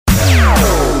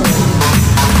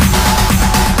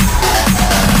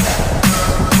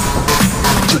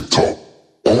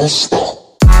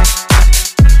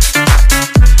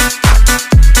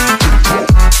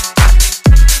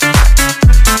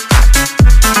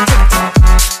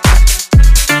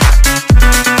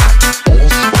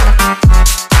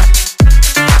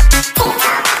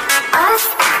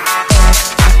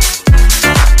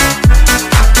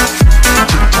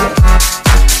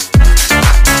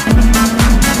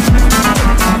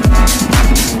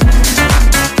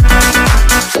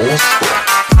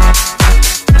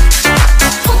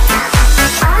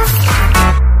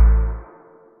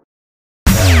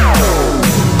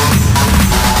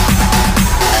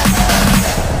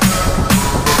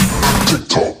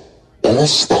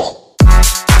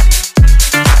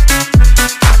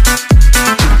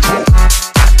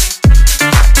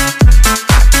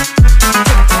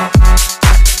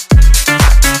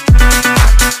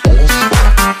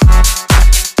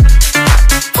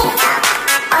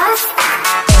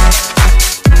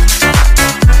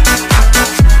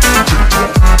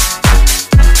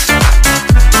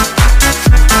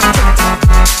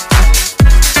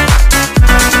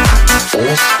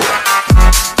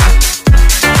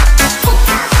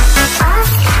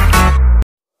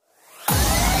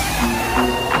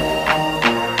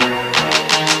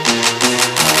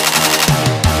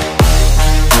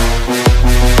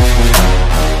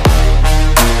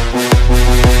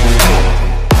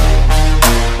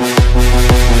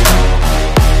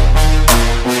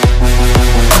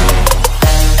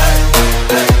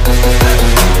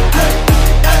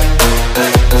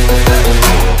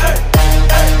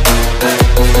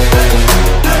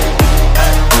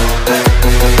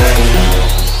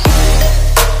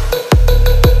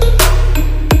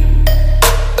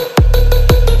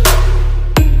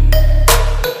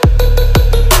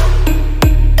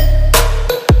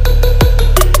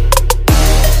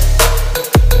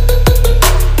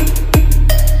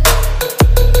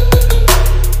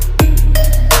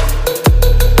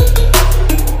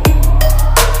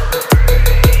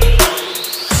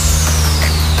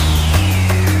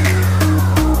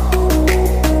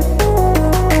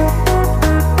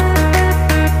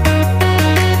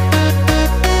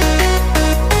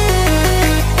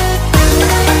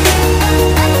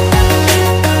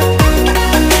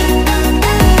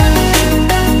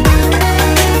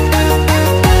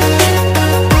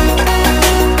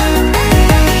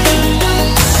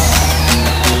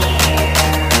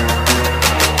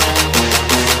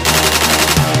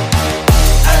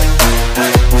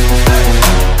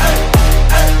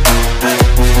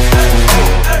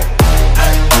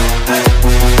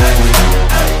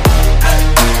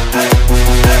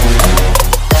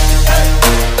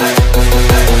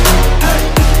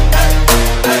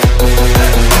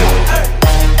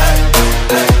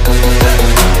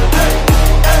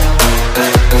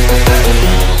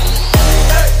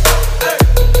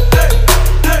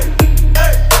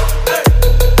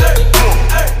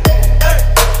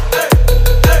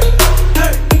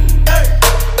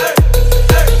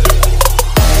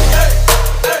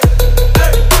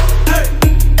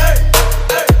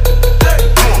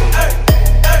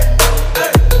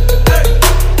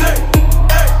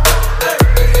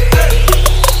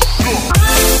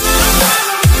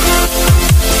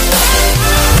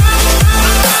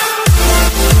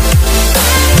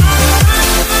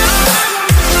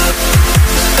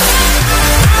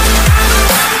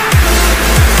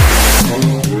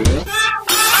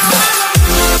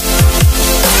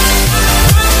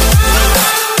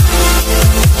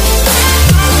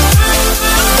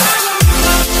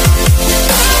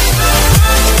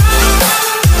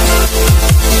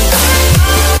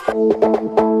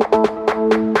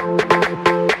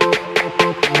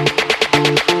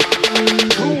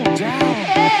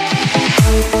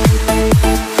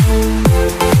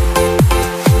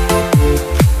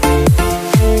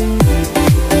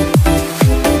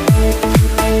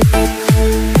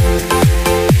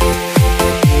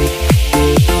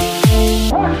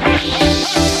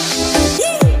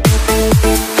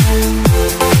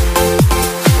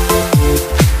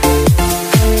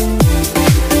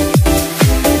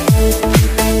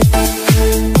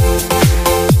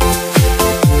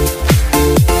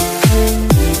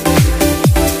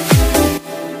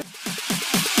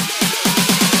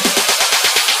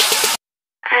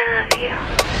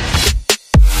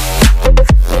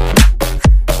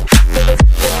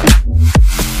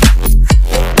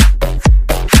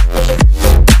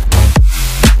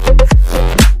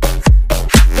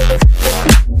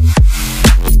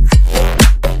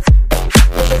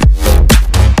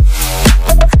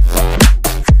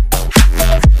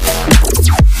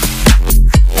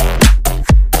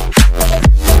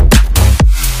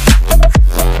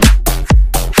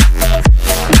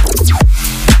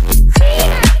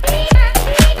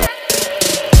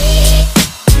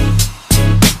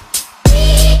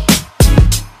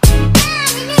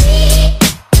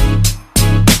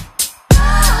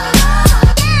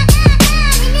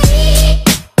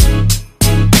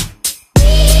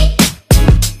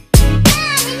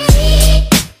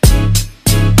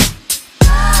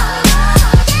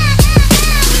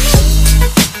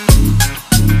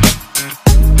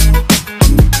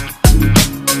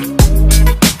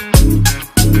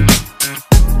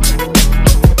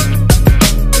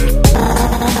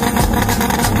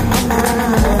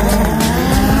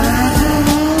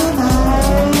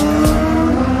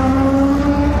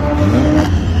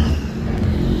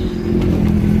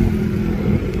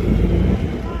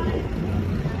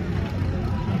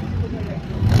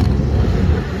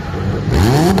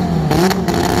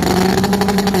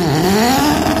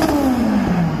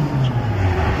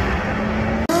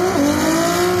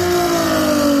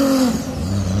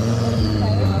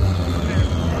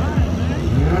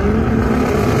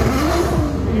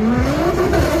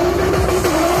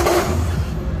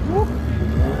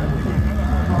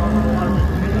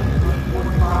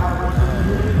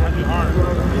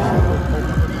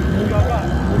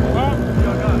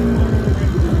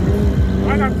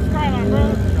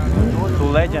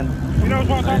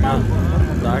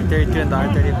R32 and the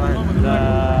R35.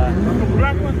 The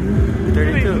black one?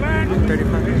 32,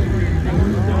 35.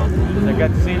 The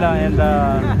Godzilla and the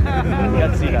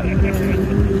Godzilla. You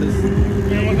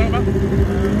know what I'm talking about?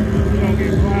 You don't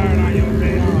get fired on your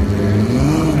day off.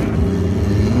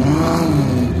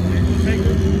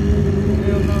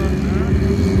 Hell no.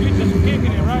 You just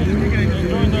kicking it, right?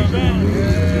 Enjoying the event.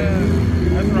 Yeah,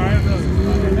 that's right.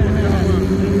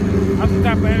 That's the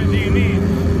type of energy you need.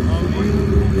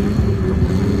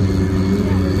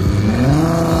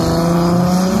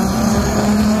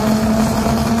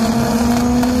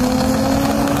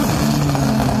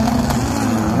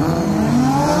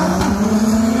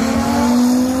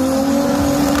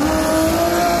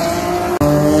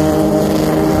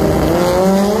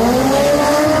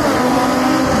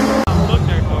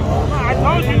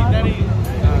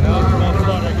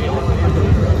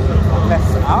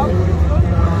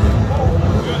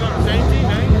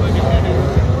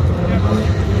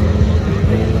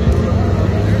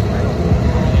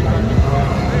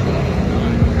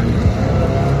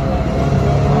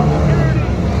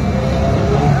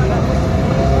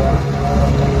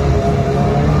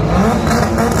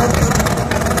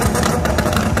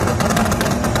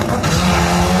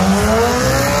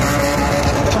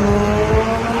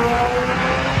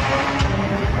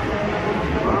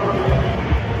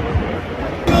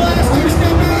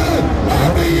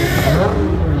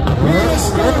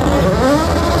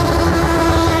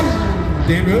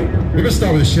 We're gonna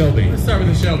start with a Shelby. Let's start with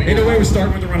the Shelby. Ain't no way we're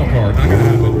starting with the rental car. Not gonna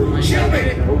happen.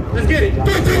 Shelby! Let's get it. 3,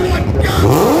 2, 1, go!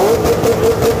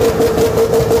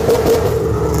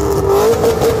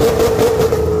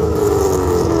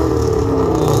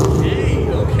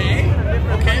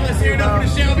 Okay, let's hear it up for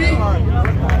the Shelby.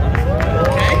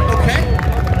 Okay.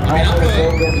 I mean, I'm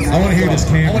good. I wanna hear this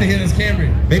Camry. I wanna hear this Camry.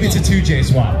 Maybe it's a 2J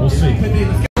swap. We'll see.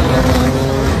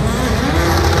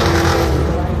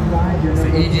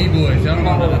 EG boys, y'all don't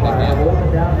know nothing about that.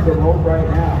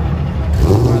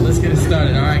 Alright, let's get it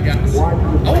started. Alright, guys. I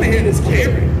want to hear this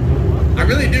Camry. I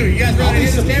really do. You guys ready to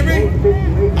hear this Camry?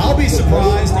 I'll be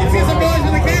surprised Let's get some noise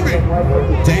for the Camry.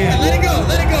 Damn. Let it go,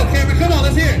 Camry. Come on,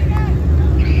 let's hear it.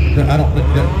 I don't. Hold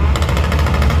on.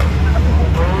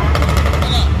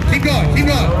 Keep going.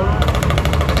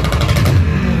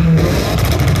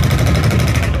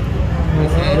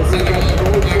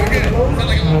 Sound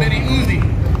like a little mini Uzi.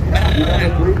 Let's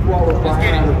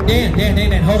get it. Dan,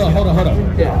 hold on.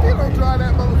 Yeah. You gonna try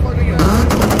that motherfucker out?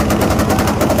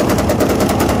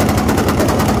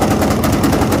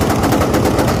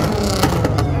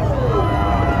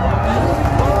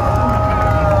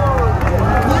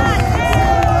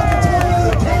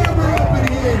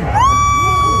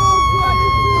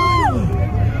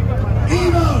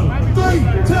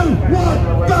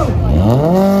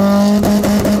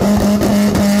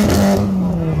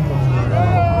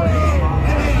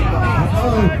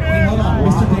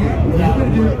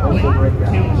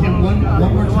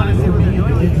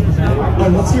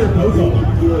 Let's hear both of them.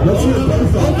 Let's hear both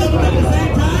of them. Both of them at the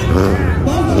same time.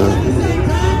 Both of them at the same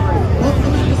time. Both of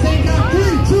them at the same time.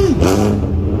 3, 2.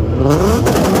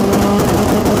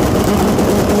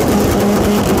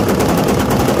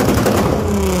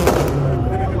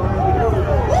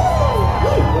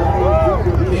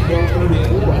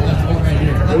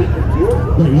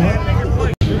 Wait, what?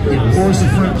 Force the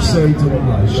French say to the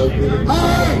rush.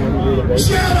 Hey!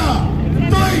 Shut up!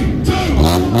 3, 2.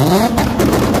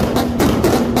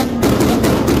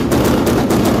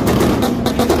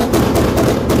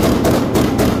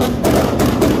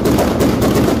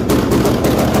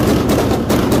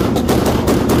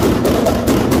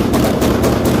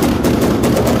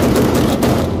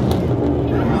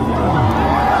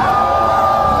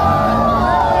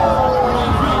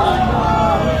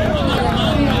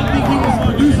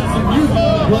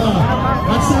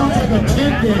 That sounds like a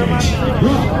 10 gauge.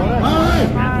 All right.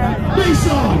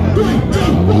 B-song. 3,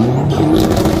 2, 1.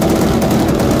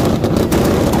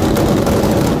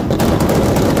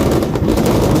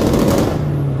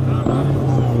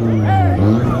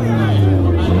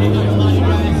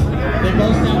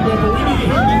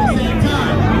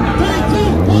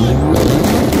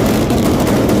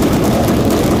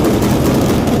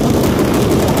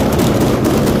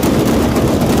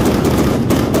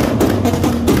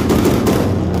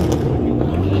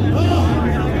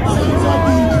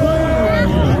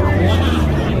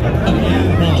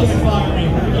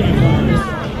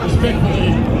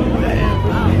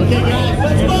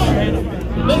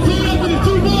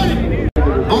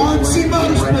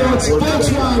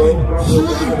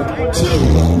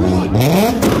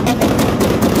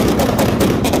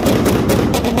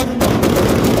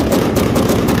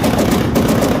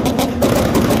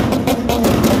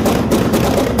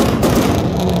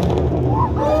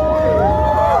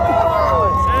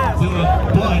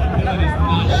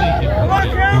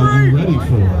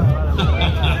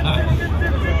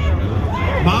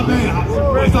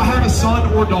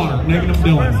 daughter, negative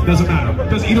Dylan. Doesn't matter.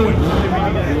 Doesn't either way.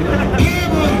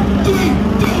 Cameron, 3,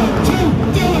 Dylan, 2,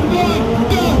 Dylan,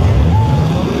 1, go!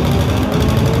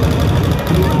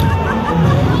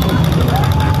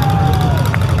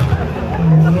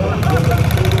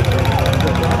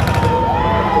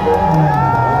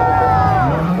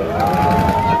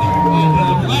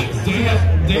 Relax,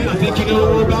 Dan, I think you know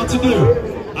what we're about to do.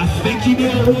 I think you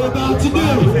know what we're about to do.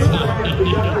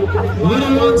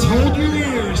 Little ones, hold your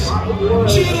ears.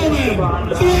 Gentlemen,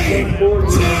 3, 2,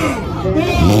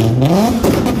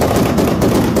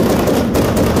 1.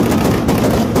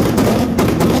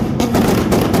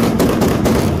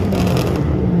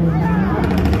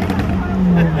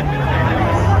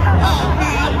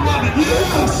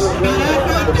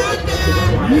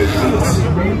 Yes!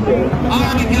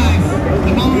 Alright guys,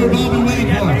 the moment we've all been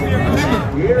waiting for. Remember,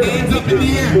 hands up in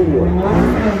the air.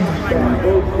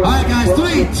 Alright guys,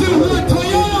 3, 2, 1,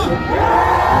 Toyota!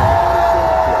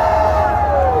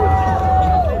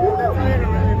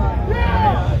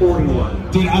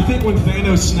 Dude, I think when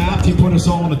Thanos snapped, he put us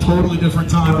all on a totally different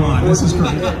timeline. This is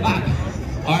great.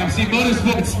 RMC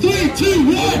Motorsports, 3,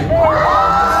 2, 1!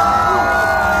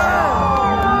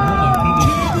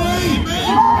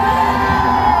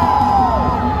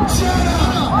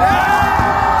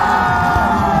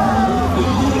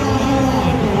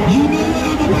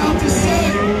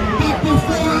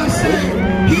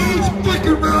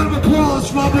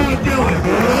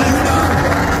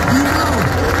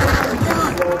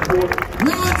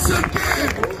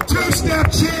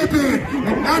 Champion,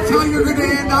 and that's how you're going to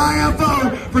end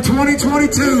IFO for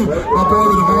 2022. My boy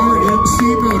with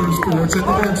RMC Motorsports at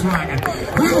the Volkswagen.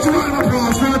 Huge round of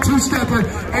applause for our two-stepper.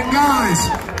 And guys,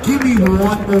 give me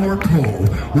one more pull.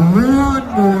 One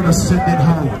more to send it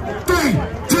home. 3,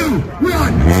 2,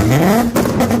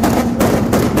 1.